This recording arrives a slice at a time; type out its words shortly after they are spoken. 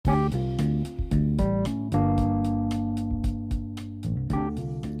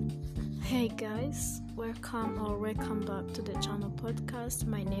welcome back to the channel podcast.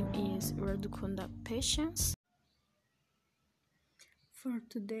 My name is Radukunda Patience. For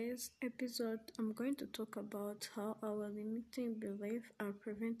today's episode, I'm going to talk about how our limiting beliefs are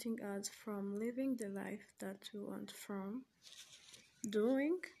preventing us from living the life that we want from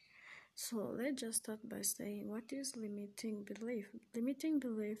doing. So let's just start by saying, what is limiting belief? Limiting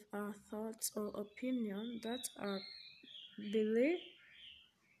belief are thoughts or opinions that are believed.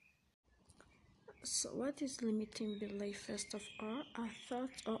 So what is limiting belief? First of all, a thought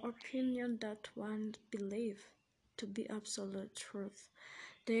or opinion that one believes to be absolute truth.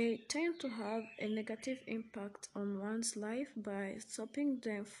 They tend to have a negative impact on one's life by stopping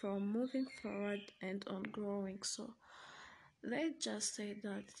them from moving forward and on growing. So let's just say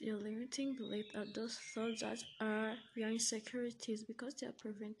that your limiting belief are those thoughts that are your insecurities because they are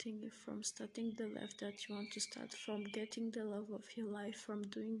preventing you from starting the life that you want to start, from getting the love of your life, from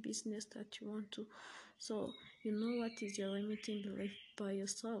doing business that you want to. So you know what is your limiting belief by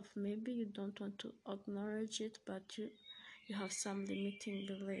yourself. Maybe you don't want to acknowledge it, but you have some limiting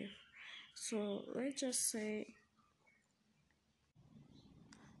belief. So let's just say,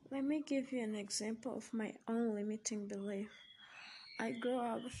 let me give you an example of my own limiting belief. I grew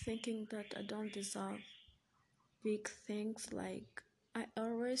up thinking that I don't deserve big things. Like, I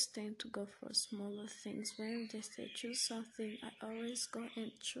always tend to go for smaller things. When they say choose something, I always go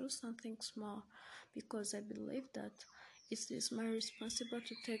and choose something small because I believe that it is my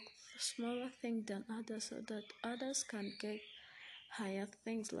responsibility to take smaller things than others so that others can get higher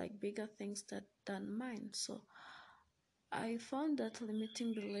things, like bigger things than mine. So I found that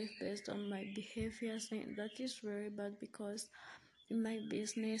limiting belief based on my behaviors, and that is very bad because in my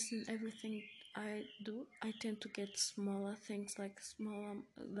business and everything I do, I tend to get smaller things, like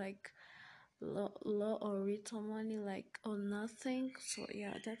low or little money, like or nothing. So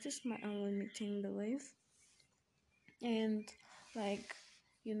yeah, that is my own limiting belief. And like,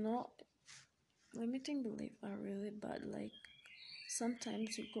 limiting belief are really bad. Like,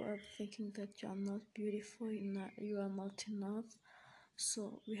 sometimes you grow up thinking that you are not beautiful, you are not enough.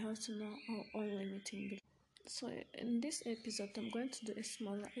 So we have to know our own limiting belief. So in this episode, I'm going to do a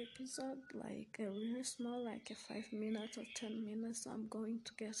smaller episode, like a really small, like a 5 minutes or 10 minutes. I'm going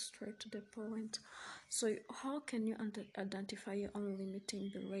to get straight to the point. So how can you identify your own limiting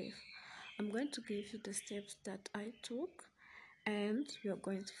belief? I'm going to give you the steps that I took, and you're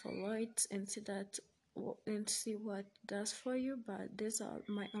going to follow it and see what it does for you. But these are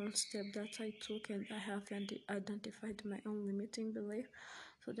my own steps that I took, and I have identified my own limiting belief.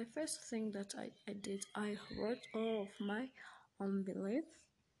 So the first thing that I did, I wrote all of my own belief,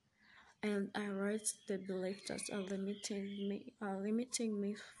 and I write the beliefs that are limiting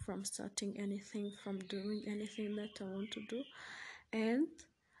me from starting anything, from doing anything that I want to do. And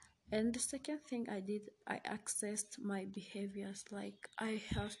the second thing I did, I accessed my behaviors. Like, I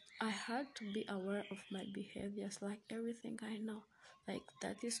had to be aware of my behaviors, like everything I know. Like,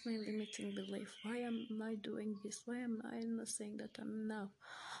 that is my limiting belief. Why am I doing this? Why am I not saying that I'm enough?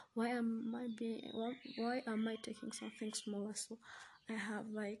 Why am I taking something smaller? So I have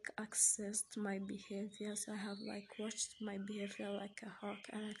like accessed my behaviors. I have like watched my behavior like a hawk,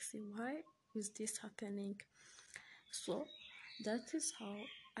 and I see, why is this happening? So that is how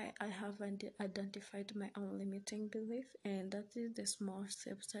I have identified my own limiting belief, and that is the small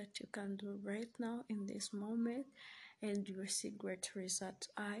steps that you can do right now in this moment, and you will see great results.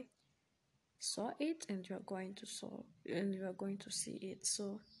 I saw it, and you are going to see it.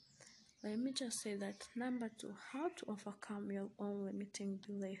 So let me just say that number 2, how to overcome your own limiting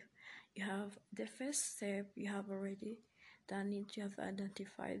belief. You have the first step, you have already done it. You have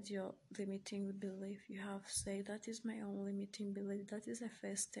identified your limiting belief. You have said, that is my own limiting belief. That is the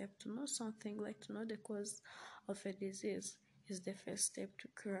first step. To know something, like to know the cause of a disease, is the first step to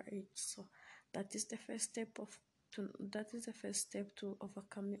cure it. So that is the first step to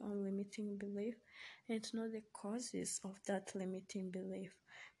overcome your own limiting belief, and to know the causes of that limiting belief.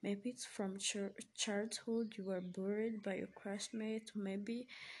 Maybe it's from childhood, you were bullied by your classmates. Maybe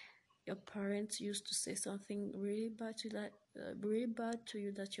your parents used to say something really bad to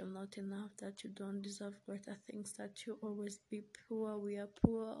you, that you're not enough, that you don't deserve greater things, that you always be poor. We are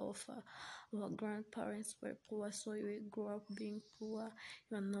poor, our grandparents were poor, so you grow up being poor.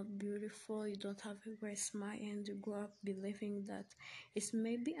 You are not beautiful, you don't have a great smile, and you grow up believing that. It's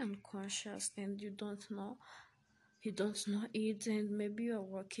maybe unconscious, and you don't know it, and maybe you are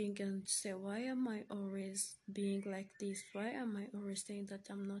working and say, why am I always being like this? Why am I always saying that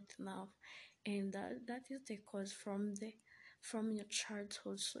I'm not enough? And that is the cause from your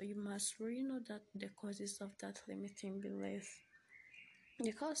childhood. So you must really know that the causes of that limiting belief,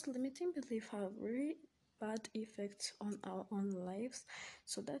 because limiting belief have really bad effects on our own lives.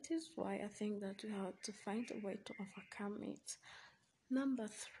 So that is why I think that we have to find a way to overcome it. Number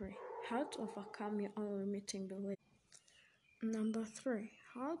three, how to overcome your unlimiting belief. Number three,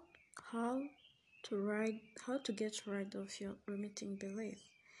 how how to get rid of your limiting belief.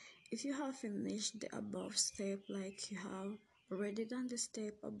 If you have finished the above step, like you have already done the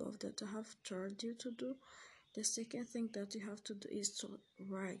step above that I have told you to do, the second thing that you have to do is to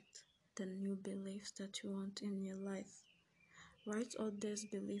write the new beliefs that you want in your life. Write all those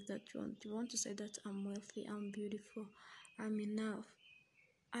beliefs that you want. You want to say that I'm wealthy, I'm beautiful, I'm enough,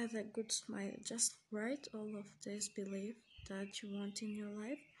 I have a good smile. Just write all of these beliefs that you want in your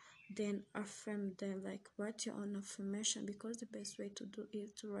life, then affirm them. Like write your own affirmation, because the best way to do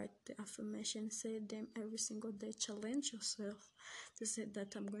is to write the affirmation, say them every single day. Challenge yourself to say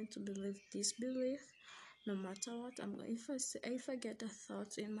that I'm going to believe this belief no matter what. If I get a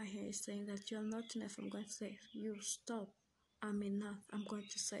thought in my head saying that you're not enough, I'm going to say, you stop, I'm enough. I'm going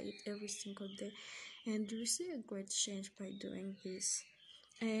to say it every single day, and you see a great change by doing this.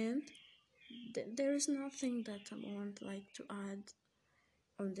 And there is nothing that I want like to add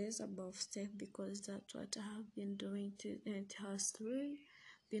on this above step, because that's what I have been doing and it has really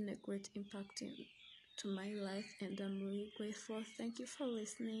been a great impact to my life, and I'm really grateful. Thank you for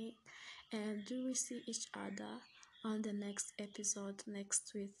listening, and do we see each other on the next episode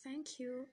next week. Thank you.